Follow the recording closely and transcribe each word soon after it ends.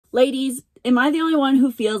Ladies, am I the only one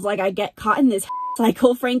who feels like I get caught in this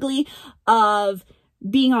cycle, frankly, of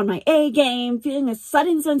being on my A game, feeling a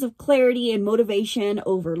sudden sense of clarity and motivation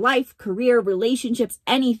over life, career, relationships,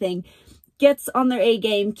 anything, gets on their A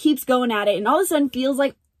game, keeps going at it, and all of a sudden feels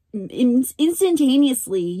like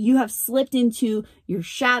instantaneously you have slipped into your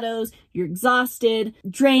shadows, you're exhausted,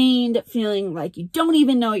 drained, feeling like you don't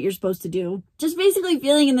even know what you're supposed to do. Just basically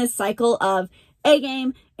feeling in this cycle of A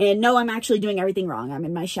game and no, I'm actually doing everything wrong. I'm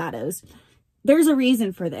in my shadows. There's a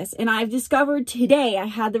reason for this. And I've discovered today, I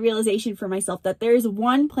had the realization for myself that there is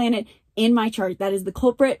one planet in my chart that is the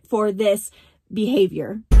culprit for this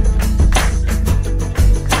behavior.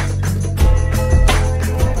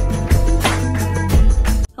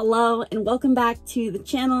 Hello and welcome back to the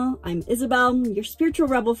channel. I'm Isabelle, your spiritual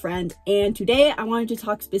rebel friend, and today I wanted to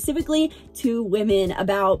talk specifically to women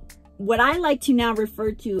about what I like to now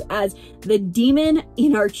refer to as the demon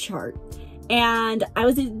in our chart. And I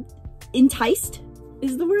was enticed,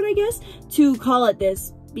 is the word I guess, to call it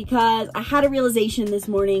this because I had a realization this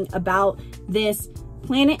morning about this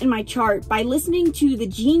planet in my chart by listening to the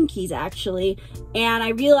gene keys actually, and I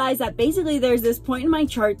realized that basically there's this point in my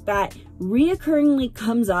chart that reoccurringly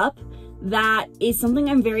comes up that is something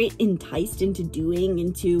I'm very enticed into doing,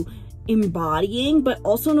 into embodying, but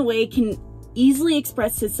also in a way can easily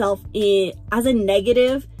express itself as a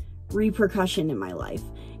negative repercussion in my life.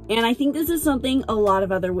 And I think this is something a lot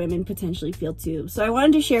of other women potentially feel too. So I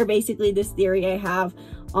wanted to share basically this theory I have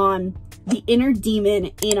on the inner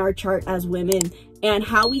demon in our chart as women and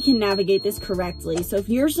how we can navigate this correctly. So if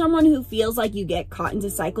you're someone who feels like you get caught into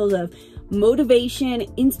cycles of motivation,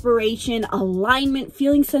 inspiration, alignment,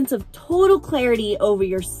 feeling sense of total clarity over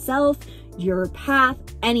yourself, your path,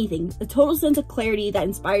 anything, a total sense of clarity that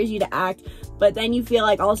inspires you to act, but then you feel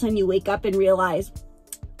like all of a sudden you wake up and realize,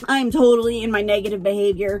 I'm totally in my negative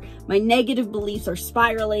behavior, my negative beliefs are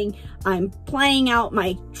spiraling, I'm playing out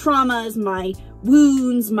my traumas, my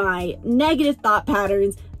wounds, my negative thought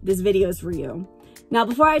patterns, this video is for you. Now,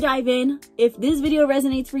 before I dive in, if this video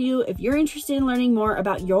resonates for you, if you're interested in learning more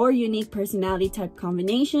about your unique personality type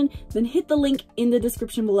combination, then hit the link in the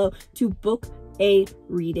description below to book a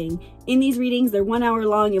reading. In these readings, they're 1 hour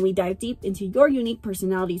long and we dive deep into your unique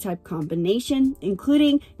personality type combination,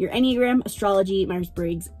 including your Enneagram, astrology,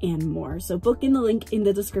 Myers-Briggs, and more. So book in the link in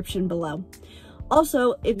the description below.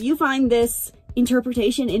 Also, if you find this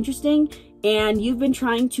interpretation interesting and you've been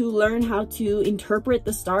trying to learn how to interpret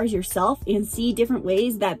the stars yourself and see different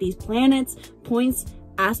ways that these planets, points,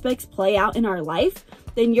 aspects play out in our life,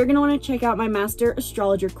 then you're going to want to check out my Master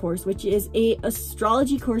Astrologer course, which is an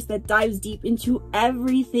astrology course that dives deep into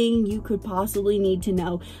everything you could possibly need to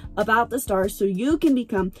know about the stars so you can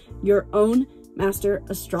become your own Master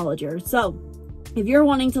Astrologer. So if you're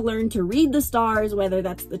wanting to learn to read the stars, whether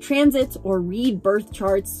that's the transits or read birth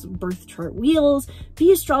charts, birth chart wheels,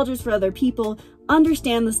 be astrologers for other people,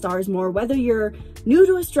 understand the stars more, whether you're new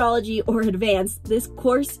to astrology or advanced, this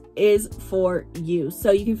course is for you.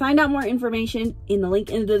 So you can find out more information in the link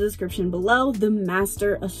in the description below, the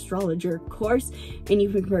Master Astrologer course, and you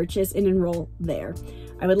can purchase and enroll there.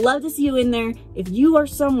 I would love to see you in there. If you are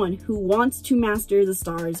someone who wants to master the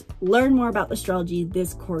stars, learn more about astrology,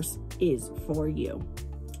 this course is for you.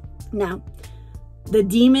 Now, the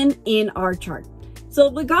demon in our chart. So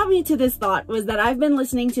what got me to this thought was that I've been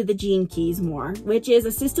listening to the Gene Keys more, which is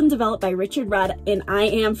a system developed by Richard Rudd, and I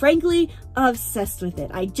am frankly obsessed with it.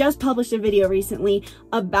 I just published a video recently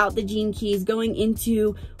about the Gene Keys, going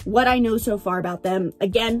into what I know so far about them.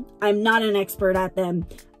 Again, I'm not an expert at them.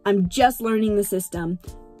 I'm just learning the system.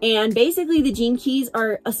 And basically the Gene Keys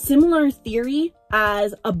are a similar theory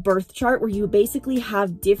as a birth chart where you basically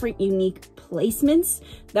have different unique placements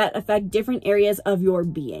that affect different areas of your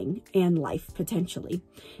being and life potentially.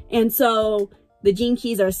 And so the Gene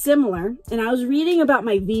Keys are similar. And I was reading about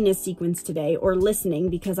my Venus sequence today, or listening,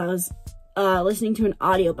 because I was listening to an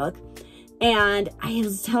audiobook. And I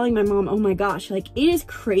was telling my mom, oh my gosh, like it is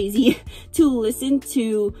crazy to listen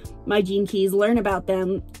to my Gene Keys, learn about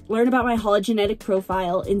them, learn about my hologenetic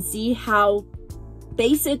profile, and see how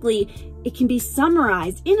basically it can be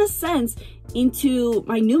summarized in a sense into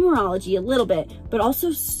my numerology a little bit, but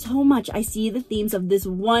also so much I see the themes of this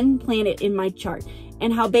one planet in my chart,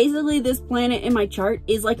 and how basically this planet in my chart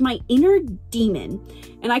is like my inner demon.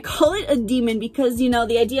 And I call it a demon because, you know,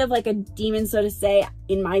 the idea of like a demon, so to say,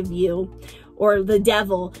 in my view, or the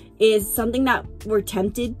devil, is something that we're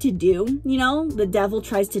tempted to do. You know, the devil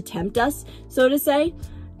tries to tempt us, so to say.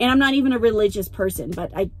 And I'm not even a religious person,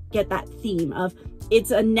 but I get that theme of it's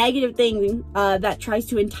a negative thing that tries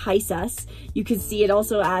to entice us. You can see it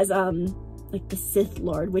also as like the Sith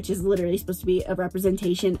Lord, which is literally supposed to be a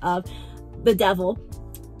representation of the devil.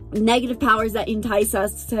 negative powers that entice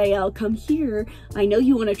us to say, oh, come here. I know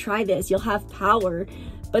you want to try this. You'll have power.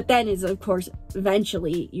 But then is, of course,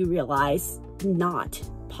 eventually you realize not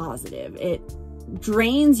positive. It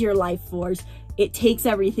drains your life force. It takes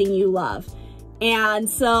everything you love. And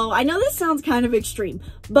so I know this sounds kind of extreme,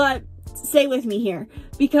 but stay with me here,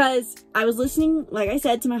 because I was listening, like I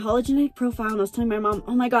said, to my hologenetic profile, and I was telling my mom,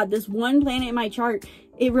 oh my God, this one planet in my chart,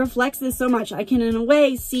 it reflects this so much. I can, in a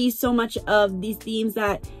way, see so much of these themes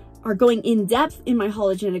that are going in depth in my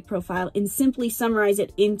hologenetic profile and simply summarize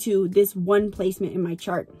it into this one placement in my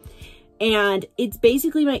chart. And it's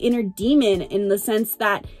basically my inner demon, in the sense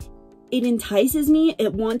that it entices me.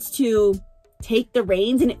 It wants to take the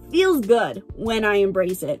reins, and it feels good when I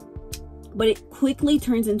embrace it. But it quickly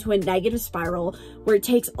turns into a negative spiral where it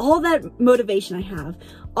takes all that motivation I have,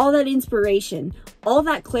 all that inspiration, all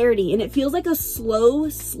that clarity, and it feels like a slow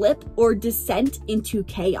slip or descent into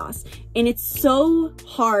chaos. And it's so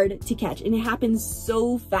hard to catch, and it happens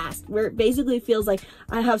so fast, where it basically feels like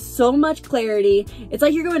I have so much clarity. It's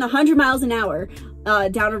like you're going 100 miles an hour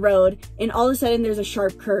down a road, and all of a sudden there's a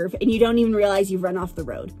sharp curve and you don't even realize you've run off the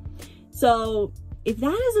road. So if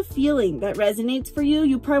that is a feeling that resonates for you,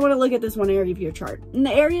 you probably want to look at this one area of your chart. And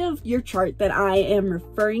the area of your chart that I am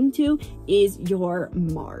referring to is your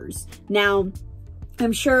Mars. Now,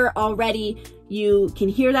 I'm sure already you can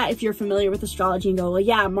hear that if you're familiar with astrology and go, well,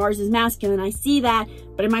 yeah, Mars is masculine. I see that,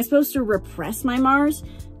 but am I supposed to repress my Mars?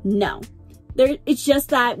 No. It's just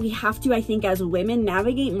that we have to, I think, as women,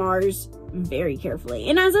 navigate Mars very carefully.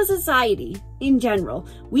 And as a society in general,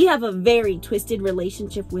 we have a very twisted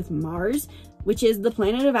relationship with Mars, which is the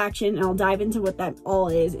planet of action, and I'll dive into what that all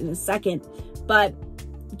is in a second. But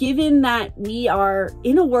given that we are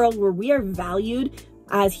in a world where we are valued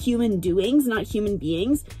as human doings, not human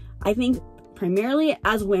beings, I think primarily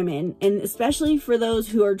as women, and especially for those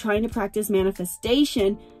who are trying to practice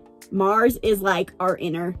manifestation, Mars is like our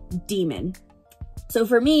inner demon. So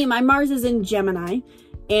for me, my Mars is in Gemini.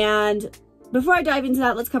 And before I dive into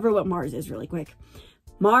that, let's cover what Mars is really quick.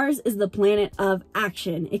 Mars is the planet of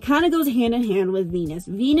action. It kind of goes hand in hand with Venus.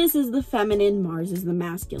 Venus is the feminine, Mars is the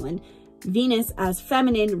masculine. Venus as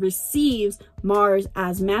feminine receives, Mars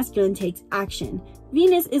as masculine takes action.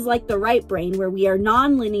 Venus is like the right brain, where we are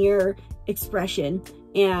non-linear expression,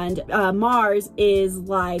 and Mars is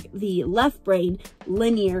like the left brain,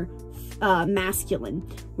 linear masculine,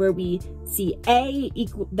 where we see A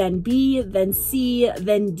equal, then B, then C,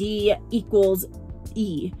 then D equals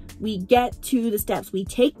E. We get to the steps, we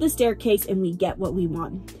take the staircase, and we get what we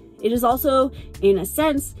want. It is also, in a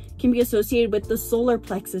sense, can be associated with the solar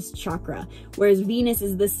plexus chakra, whereas Venus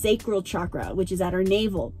is the sacral chakra, which is at our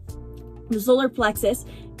navel. The solar plexus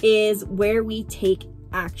is where we take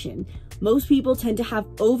action. Most people tend to have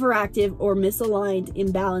overactive or misaligned,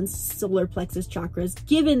 imbalanced solar plexus chakras,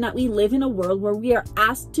 given that we live in a world where we are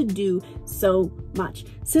asked to do so much.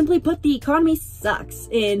 Simply put, the economy sucks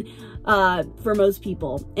for most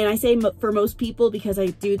people. And I say for most people because I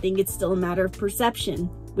do think it's still a matter of perception,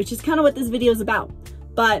 which is kind of what this video is about.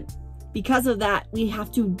 But because of that, we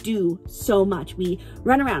have to do so much. We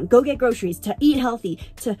run around, go get groceries, to eat healthy,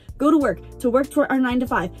 to go to work for our 9 to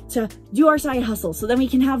 5, to do our side hustle so then we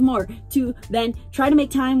can have more, to then try to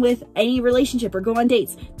make time with any relationship or go on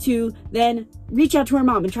dates, to then reach out to our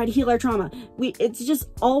mom and try to heal our trauma. It's just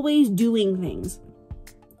always doing things.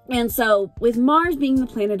 And so with Mars being the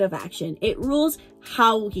planet of action, it rules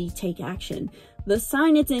how we take action. The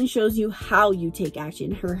sign it's in shows you how you take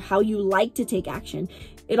action, or how you like to take action.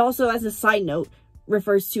 It also, as a side note,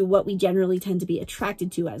 refers to what we generally tend to be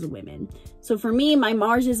attracted to as women. So for me, my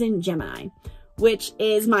Mars is in Gemini, which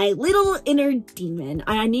is my little inner demon.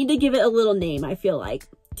 I need to give it a little name, I feel like,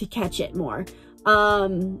 to catch it more.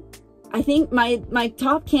 I think my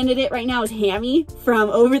top candidate right now is Hammy from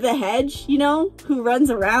Over the Hedge, you know, who runs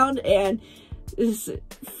around and is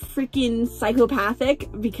freaking psychopathic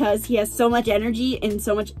because he has so much energy and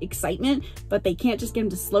so much excitement, but they can't just get him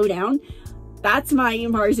to slow down. That's my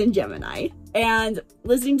Mars in Gemini. And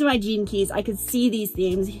listening to my gene keys, I could see these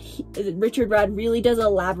themes. Richard Rudd really does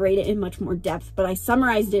elaborate it in much more depth, but I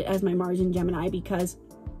summarized it as my Mars in Gemini because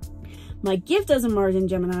my gift as a Mars in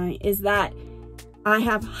Gemini is that I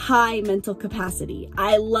have high mental capacity.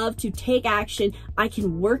 I love to take action. I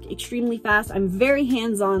can work extremely fast. I'm a very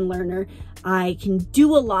hands-on learner. I can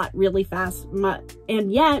do a lot really fast.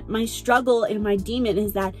 And yet my struggle and my demon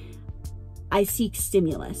is that I seek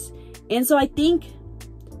stimulus. And so I think,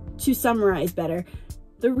 to summarize better,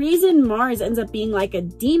 the reason Mars ends up being like a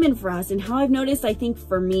demon for us, and how I've noticed, I think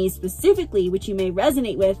for me specifically, which you may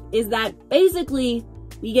resonate with, is that basically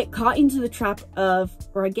we get caught into the trap of,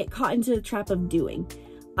 or I get caught into the trap of doing.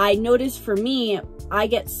 I notice for me, I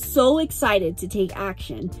get so excited to take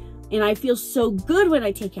action. And I feel so good when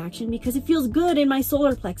I take action because it feels good in my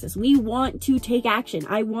solar plexus. We want to take action.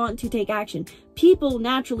 I want to take action. People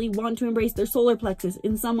naturally want to embrace their solar plexus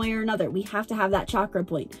in some way or another. We have to have that chakra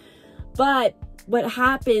point. But what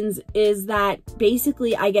happens is that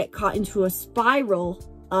basically I get caught into a spiral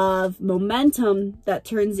of momentum that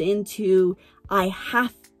turns into I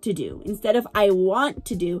have to do. Instead of I want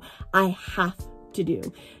to do, I have to do.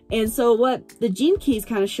 And so what the gene keys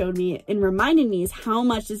kind of showed me and reminded me is how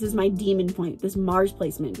much this is my demon point, this Mars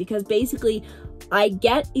placement, because basically I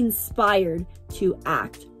get inspired to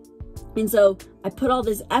act. And so I put all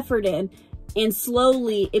this effort in, and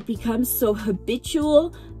slowly it becomes so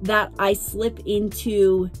habitual that I slip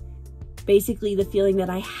into basically the feeling that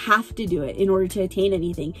I have to do it in order to attain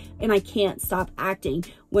anything, and I can't stop acting,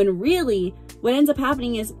 when really what ends up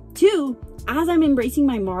happening is as I'm embracing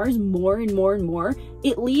my Mars more and more and more,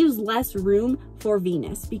 it leaves less room for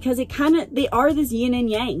Venus, because they are this yin and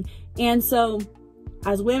yang. And so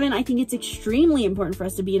as women, I think it's extremely important for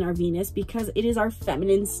us to be in our Venus because it is our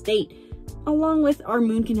feminine state. Along with our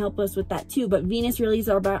moon can help us with that too, but Venus really is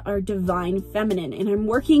about our divine feminine. And I'm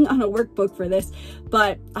working on a workbook for this,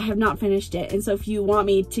 but I have not finished it. And so if you want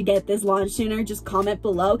me to get this launched sooner, just comment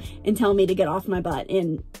below and tell me to get off my butt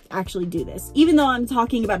and actually do this, even though I'm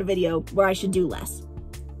talking about a video where I should do less.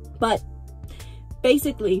 But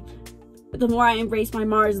basically, the more I embrace my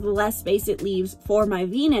Mars, the less space it leaves for my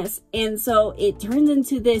Venus. And so it turns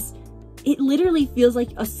into this, it literally feels like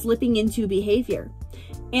a slipping into behavior.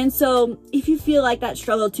 And so if you feel like that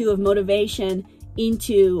struggle too of motivation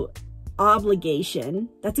into obligation,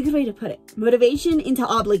 that's a good way to put it, motivation into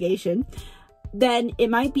obligation, then it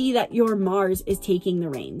might be that your Mars is taking the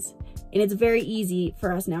reins. And it's very easy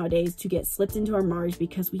for us nowadays to get slipped into our Mars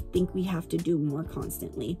because we think we have to do more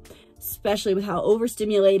constantly, especially with how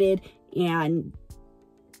overstimulated and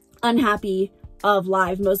unhappy of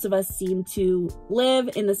life most of us seem to live,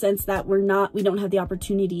 in the sense that we don't have the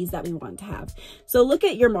opportunities that we want to have. So look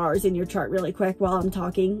at your Mars in your chart really quick while I'm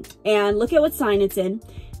talking, and look at what sign it's in.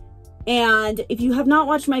 And if you have not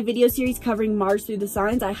watched my video series covering Mars through the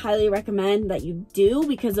signs, I highly recommend that you do,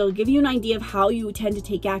 because it'll give you an idea of how you tend to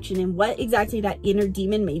take action and what exactly that inner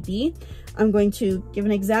demon may be. I'm going to give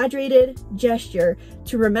an exaggerated gesture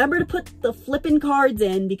to remember to put the flipping cards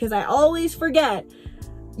in, because I always forget.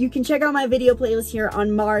 You can check out my video playlist here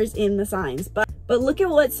on Mars in the signs, but look at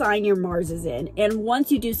what sign your Mars is in. And once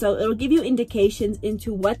you do so, it'll give you indications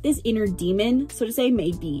into what this inner demon, so to say,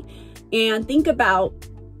 may be. And think about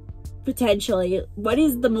potentially what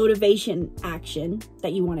is the motivation action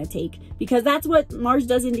that you want to take, because that's what Mars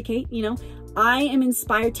does indicate. You know, I am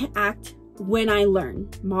inspired to act when I learn.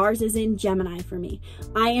 Mars is in Gemini for me.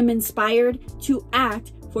 I am inspired to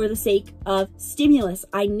act for the sake of stimulus.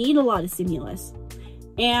 I need a lot of stimulus.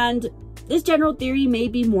 And this general theory may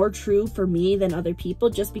be more true for me than other people,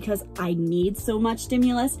 just because I need so much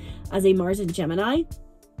stimulus as a Mars in Gemini.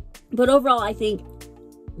 But overall, I think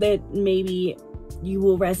that maybe you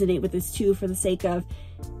will resonate with this too, for the sake of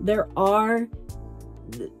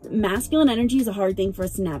masculine energy is a hard thing for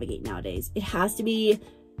us to navigate nowadays. It has to be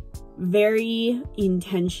very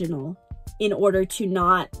intentional in order to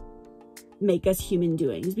not make us human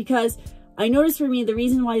doings, because I noticed for me, the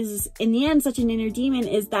reason why this is in the end such an inner demon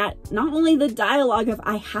is that not only the dialogue of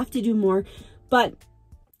I have to do more, but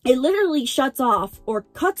it literally shuts off or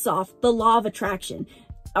cuts off the law of attraction.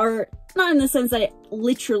 Or not in the sense that it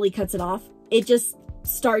literally cuts it off. It just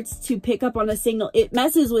starts to pick up on a signal. It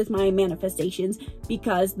messes with my manifestations,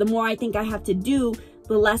 because the more I think I have to do,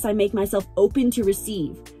 the less I make myself open to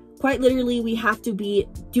receive. Quite literally, we have to be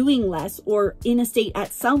doing less or in a state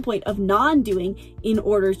at some point of non-doing in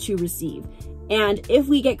order to receive. And if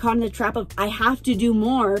we get caught in the trap of I have to do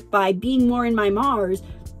more by being more in my Mars,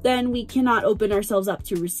 then we cannot open ourselves up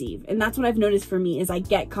to receive. And that's what I've noticed for me, is I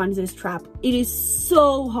get caught in this trap. It is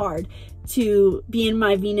so hard to be in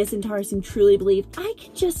my Venus and Taurus and truly believe I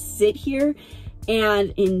can just sit here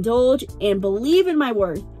and indulge and believe in my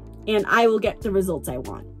worth, and I will get the results I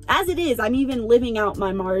want. As it is, I'm even living out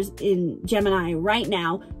my Mars in Gemini right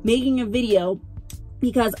now, making a video,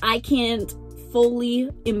 because I can't fully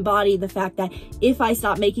embody the fact that if I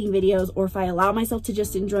stop making videos, or if I allow myself to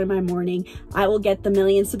just enjoy my morning, I will get the 1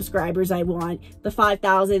 million subscribers I want, the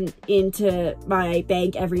 5,000 into my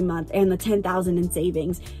bank every month, and the 10,000 in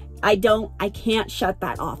savings. I can't shut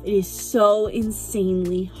that off. It is so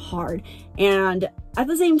insanely hard. And at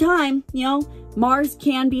the same time, you know, Mars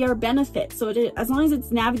can be our benefit. So as long as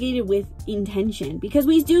it's navigated with intention, because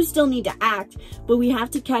we do still need to act, but we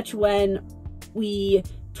have to catch when we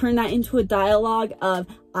turn that into a dialogue of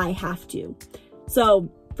I have to.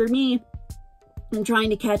 So for me, I'm trying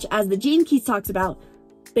to catch, as the Gene Keys talks about,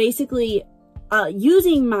 basically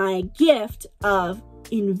using my gift of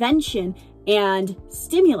invention and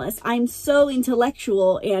stimulus. I'm so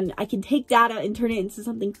intellectual and I can take data and turn it into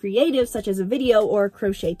something creative, such as a video or a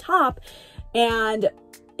crochet top. And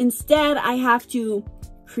instead I have to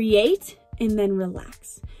create and then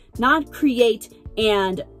relax, not create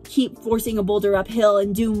and keep forcing a boulder uphill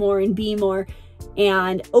and do more and be more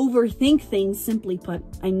and overthink things. Simply put,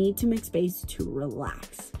 I need to make space to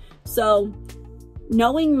relax. So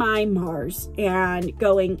knowing my Mars and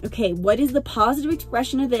going, okay, what is the positive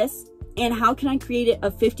expression of this? And how can I create it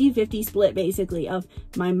a 50-50 split, basically, of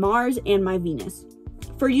my Mars and my Venus?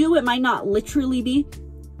 For you, it might not literally be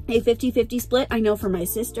a 50-50 split. I know for my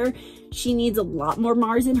sister, she needs a lot more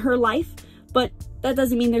Mars in her life, but that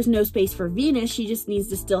doesn't mean there's no space for Venus. She just needs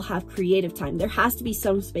to still have creative time. There has to be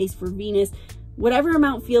some space for Venus. Whatever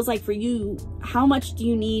amount feels like for you, how much do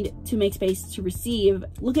you need to make space to receive?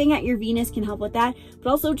 Looking at your Venus can help with that, but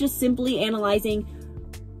also just simply analyzing,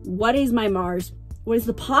 what is my Mars? What is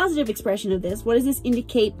the positive expression of this? What does this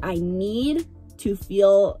indicate I need to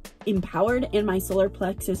feel empowered in my solar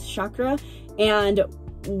plexus chakra? And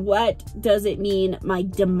what does it mean my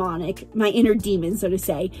demonic, my inner demon, so to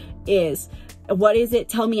say, is? What is it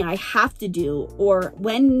tell me I have to do? Or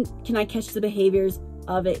when can I catch the behaviors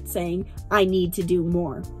of it saying I need to do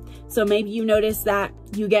more? So maybe you notice that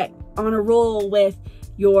you get on a roll with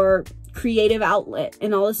your creative outlet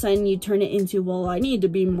and all of a sudden you turn it into, well, I need to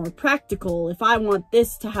be more practical. If I want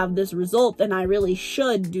this to have this result, then I really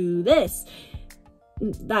should do this.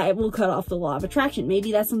 That will cut off the law of attraction.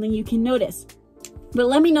 Maybe that's something you can notice. But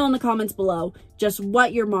let me know in the comments below just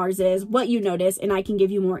what your Mars is, what you notice, and I can give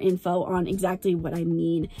you more info on exactly what I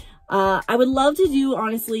mean. I would love to do,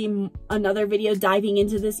 honestly, another video diving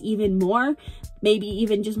into this even more, maybe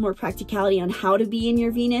even just more practicality on how to be in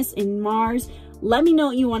your Venus and Mars. Let me know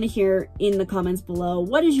what you want to hear in the comments below.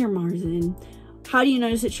 What is your Mars in? How do you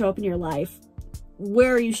notice it show up in your life?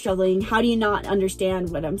 Where are you struggling? How do you not understand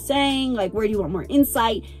what I'm saying? Like, where do you want more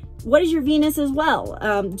insight? What is your Venus as well?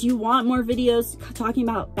 Do you want more videos talking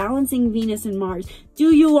about balancing Venus and Mars?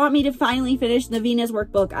 Do you want me to finally finish the Venus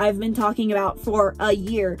workbook I've been talking about for a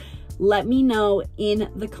year? Let me know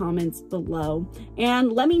in the comments below.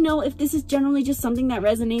 And let me know if this is generally just something that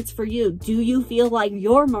resonates for you. Do you feel like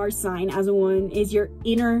your Mars sign as a woman is your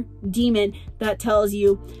inner demon that tells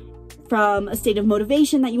you from a state of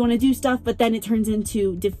motivation that you want to do stuff, but then it turns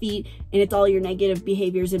into defeat and it's all your negative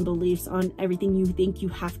behaviors and beliefs on everything you think you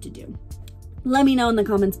have to do? Let me know in the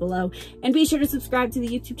comments below, and be sure to subscribe to the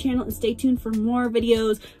YouTube channel and stay tuned for more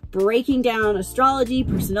videos breaking down astrology,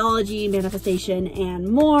 personology, manifestation, and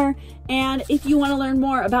more. And if you want to learn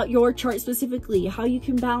more about your chart specifically, how you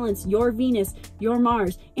can balance your Venus, your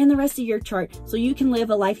Mars, and the rest of your chart so you can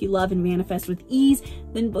live a life you love and manifest with ease,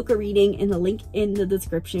 then book a reading in the link in the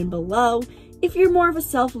description below. If you're more of a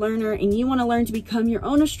self-learner and you want to learn to become your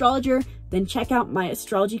own astrologer, then check out my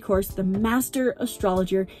astrology course, the Master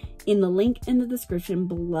Astrologer, in the link in the description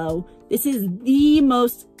below. This is the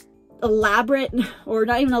most elaborate, or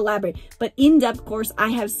not even elaborate, but in-depth course I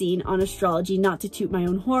have seen on astrology. Not to toot my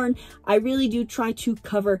own horn, I really do try to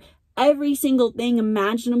cover every single thing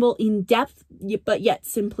imaginable in depth, but yet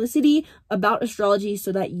simplicity about astrology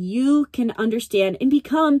so that you can understand and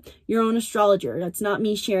become your own astrologer. That's not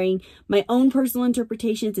me sharing my own personal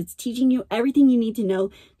interpretations. It's teaching you everything you need to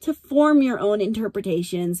know to form your own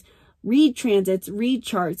interpretations, read transits, read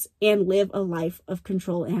charts, and live a life of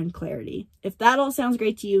control and clarity. If that all sounds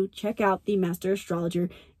great to you, check out the Master Astrologer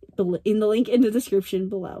in the link in the description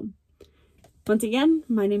below. Once again,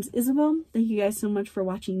 my name's Isabelle. Thank you guys so much for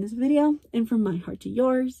watching this video, and from my heart to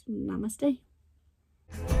yours, namaste.